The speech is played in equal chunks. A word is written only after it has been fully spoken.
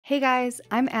Hey guys,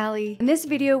 I'm Allie. In this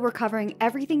video, we're covering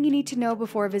everything you need to know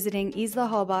before visiting Isla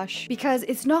Holbox because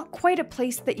it's not quite a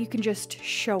place that you can just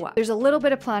show up. There's a little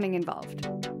bit of planning involved.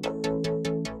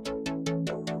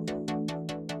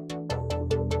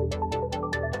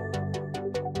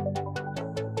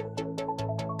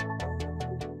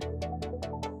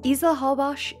 Isla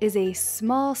Holbox is a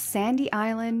small sandy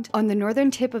island on the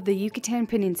northern tip of the Yucatan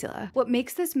Peninsula. What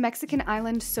makes this Mexican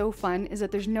island so fun is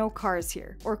that there's no cars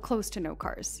here, or close to no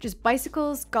cars. Just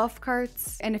bicycles, golf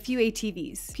carts, and a few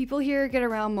ATVs. People here get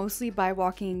around mostly by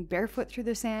walking barefoot through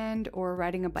the sand or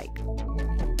riding a bike.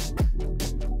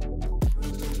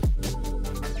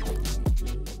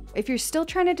 If you're still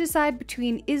trying to decide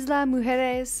between Isla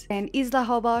Mujeres and Isla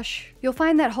Holbox, you'll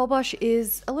find that Holbox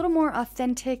is a little more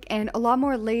authentic and a lot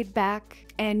more laid back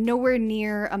and nowhere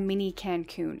near a mini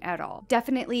Cancun at all.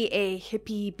 Definitely a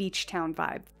hippie beach town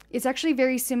vibe. It's actually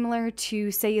very similar to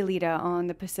Sayulita on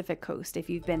the Pacific coast if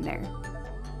you've been there.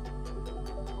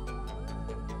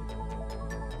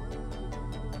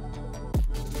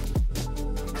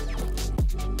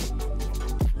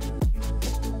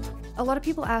 A lot of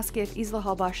people ask if Isla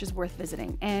Holbox is worth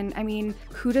visiting, and I mean,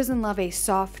 who doesn't love a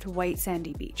soft, white,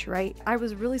 sandy beach, right? I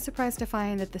was really surprised to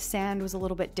find that the sand was a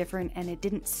little bit different and it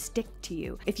didn't stick to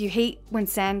you. If you hate when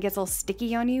sand gets all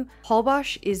sticky on you,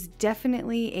 Holbox is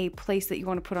definitely a place that you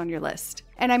want to put on your list.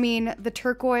 And I mean, the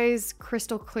turquoise,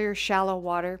 crystal clear, shallow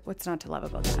water, what's not to love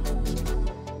about that?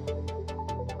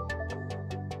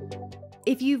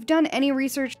 If you've done any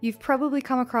research, you've probably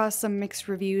come across some mixed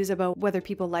reviews about whether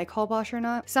people like Holbox or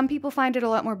not. Some people find it a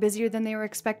lot more busier than they were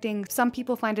expecting. Some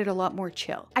people find it a lot more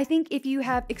chill. I think if you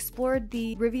have explored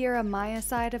the Riviera Maya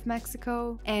side of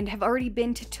Mexico and have already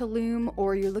been to Tulum,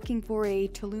 or you're looking for a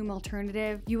Tulum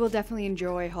alternative, you will definitely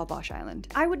enjoy Holbox Island.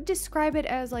 I would describe it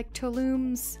as like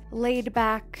Tulum's laid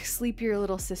back, sleepier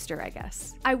little sister, I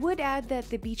guess. I would add that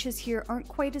the beaches here aren't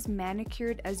quite as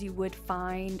manicured as you would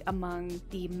find among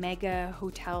the mega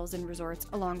hotels and resorts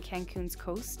along Cancun's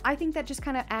coast. I think that just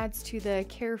kind of adds to the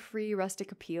carefree,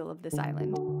 rustic appeal of this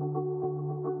island.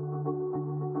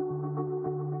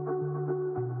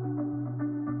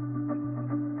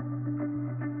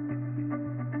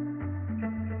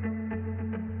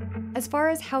 As far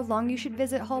as how long you should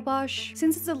visit Holbox,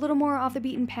 since it's a little more off the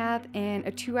beaten path and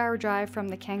a 2-hour drive from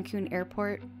the Cancun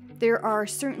airport, there are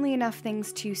certainly enough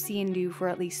things to see and do for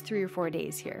at least 3 or 4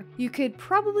 days here. You could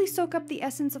probably soak up the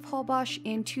essence of Holbox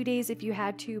in 2 days if you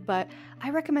had to, but I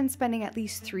recommend spending at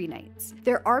least 3 nights.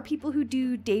 There are people who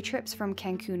do day trips from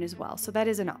Cancun as well, so that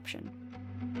is an option.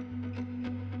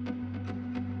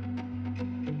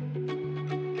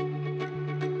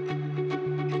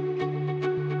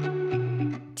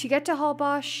 To get to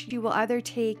Holbox, you will either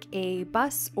take a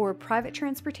bus or private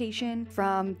transportation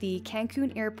from the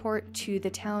Cancun airport to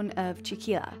the town of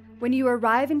Chiquila. When you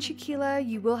arrive in Chiquila,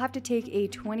 you will have to take a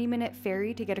 20-minute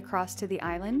ferry to get across to the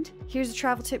island. Here's a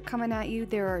travel tip coming at you.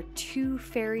 There are 2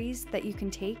 ferries that you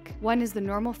can take. One is the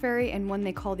normal ferry and one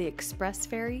they call the express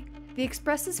ferry. The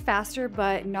express is faster,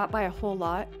 but not by a whole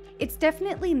lot. It's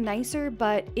definitely nicer,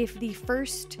 but if the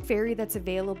first ferry that's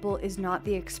available is not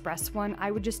the express one,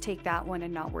 I would just take that one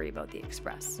and not worry about the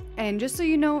express. And just so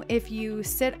you know, if you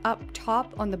sit up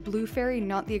top on the blue ferry,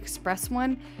 not the express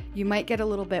one, you might get a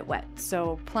little bit wet,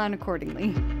 so plan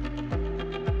accordingly.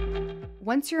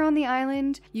 Once you're on the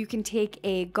island, you can take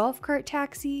a golf cart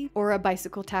taxi or a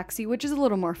bicycle taxi, which is a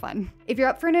little more fun. If you're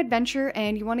up for an adventure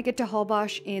and you want to get to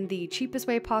Holbox in the cheapest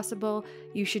way possible,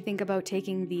 you should think about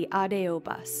taking the Adeo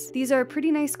bus. These are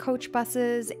pretty nice coach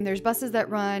buses, and there's buses that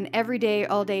run every day,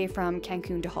 all day from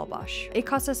Cancun to Holbox. It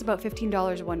costs us about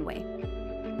 $15 one way.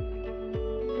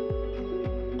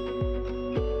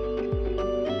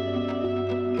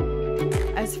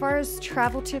 As far as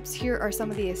travel tips, here are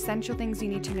some of the essential things you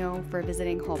need to know for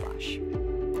visiting Holbox.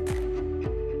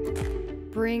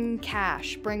 Bring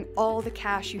cash. Bring all the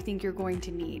cash you think you're going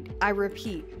to need. I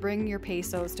repeat, bring your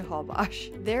pesos to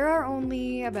Holbox. There are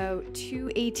only about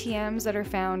 2 ATMs that are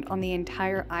found on the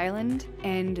entire island,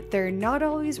 and they're not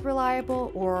always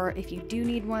reliable, or if you do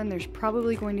need one, there's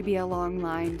probably going to be a long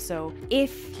line. So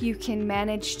if you can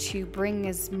manage to bring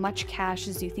as much cash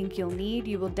as you think you'll need,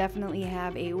 you will definitely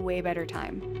have a way better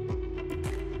time.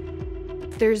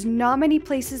 There's not many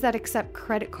places that accept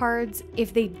credit cards.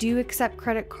 If they do accept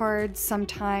credit cards,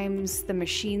 sometimes the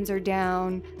machines are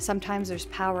down, sometimes there's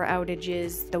power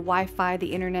outages, the Wi-Fi, the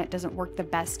internet doesn't work the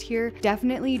best here.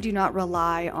 Definitely do not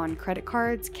rely on credit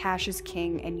cards. Cash is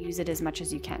king and use it as much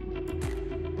as you can.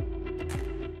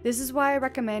 This is why I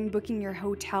recommend booking your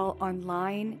hotel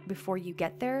online before you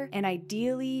get there, and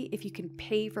ideally if you can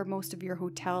pay for most of your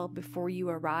hotel before you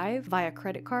arrive via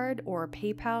credit card or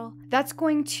PayPal. That's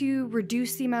going to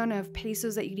reduce the amount of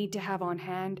pesos that you need to have on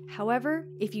hand. However,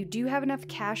 if you do have enough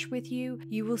cash with you,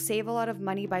 you will save a lot of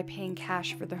money by paying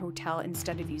cash for the hotel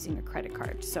instead of using a credit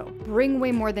card. So bring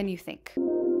way more than you think.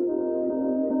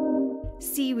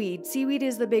 Seaweed. Seaweed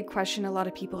is the big question a lot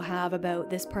of people have about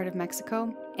this part of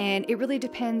Mexico, and it really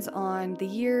depends on the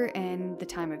year and the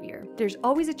time of year. There's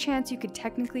always a chance you could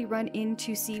technically run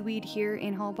into seaweed here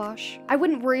in Holbox. I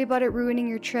wouldn't worry about it ruining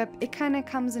your trip. It kind of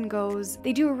comes and goes.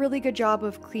 They do a really good job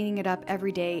of cleaning it up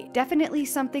every day. Definitely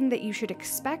something that you should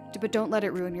expect, but don't let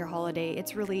it ruin your holiday.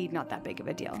 It's really not that big of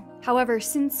a deal. However,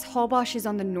 since Holbox is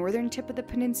on the northern tip of the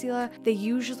peninsula, they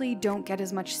usually don't get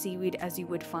as much seaweed as you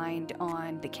would find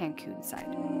on the Cancun side.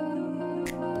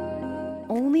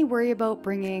 Only worry about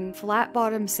bringing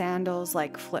flat-bottom sandals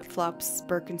like flip-flops,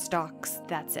 Birkenstocks,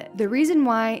 that's it. The reason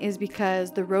why is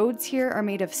because the roads here are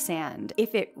made of sand.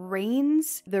 If it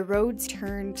rains, the roads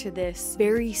turn to this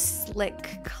very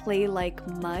slick, clay-like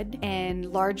mud,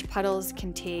 and large puddles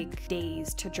can take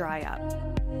days to dry up.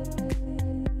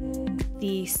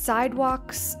 The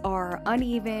sidewalks are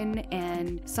uneven,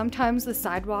 and sometimes the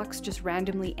sidewalks just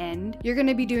randomly end. You're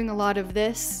gonna be doing a lot of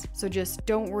this, so just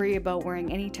don't worry about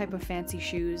wearing any type of fancy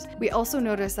shoes. We also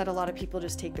noticed that a lot of people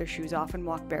just take their shoes off and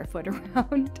walk barefoot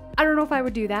around. I don't know if I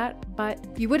would do that, but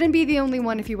you wouldn't be the only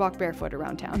one if you walk barefoot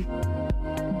around town.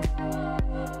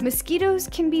 Mosquitoes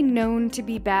can be known to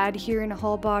be bad here in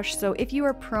Holbox, so if you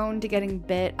are prone to getting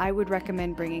bit, I would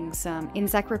recommend bringing some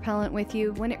insect repellent with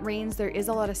you. When it rains, there is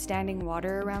a lot of standing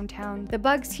water around town. The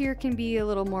bugs here can be a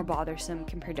little more bothersome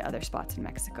compared to other spots in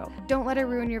Mexico. Don't let it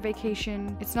ruin your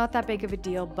vacation. It's not that big of a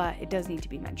deal, but it does need to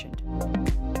be mentioned.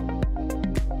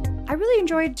 I really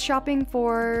enjoyed shopping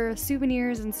for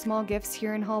souvenirs and small gifts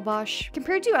here in Holbox.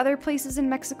 Compared to other places in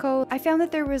Mexico, I found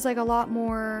that there was like a lot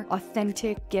more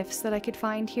authentic gifts that I could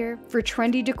find here. For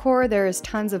trendy decor, there's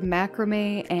tons of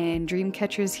macrame and dream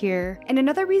catchers here. And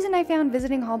another reason I found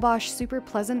visiting Holbox super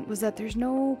pleasant was that there's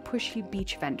no pushy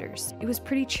beach vendors. It was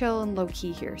pretty chill and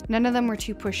low-key here. None of them were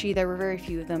too pushy, there were very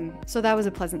few of them, so that was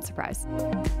a pleasant surprise.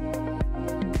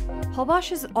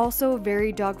 Holbox is also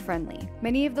very dog-friendly.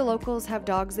 Many of the locals have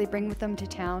dogs they bring with them to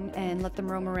town and let them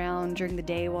roam around during the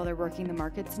day while they're working the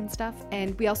markets and stuff.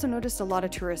 And we also noticed a lot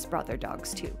of tourists brought their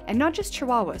dogs too. And not just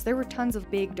Chihuahuas, there were tons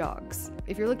of big dogs.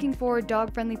 If you're looking for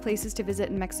dog-friendly places to visit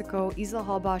in Mexico, Isla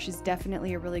Holbox is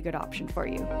definitely a really good option for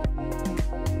you.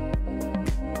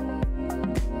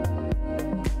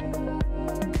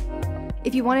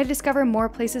 If you want to discover more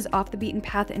places off the beaten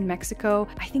path in Mexico,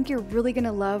 I think you're really going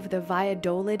to love the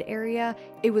Valladolid area.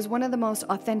 It was one of the most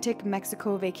authentic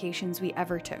Mexico vacations we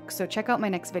ever took, so check out my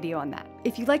next video on that.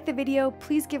 If you liked the video,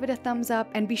 please give it a thumbs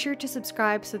up and be sure to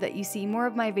subscribe so that you see more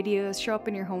of my videos show up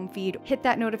in your home feed. Hit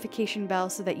that notification bell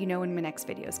so that you know when my next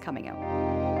video is coming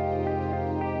out.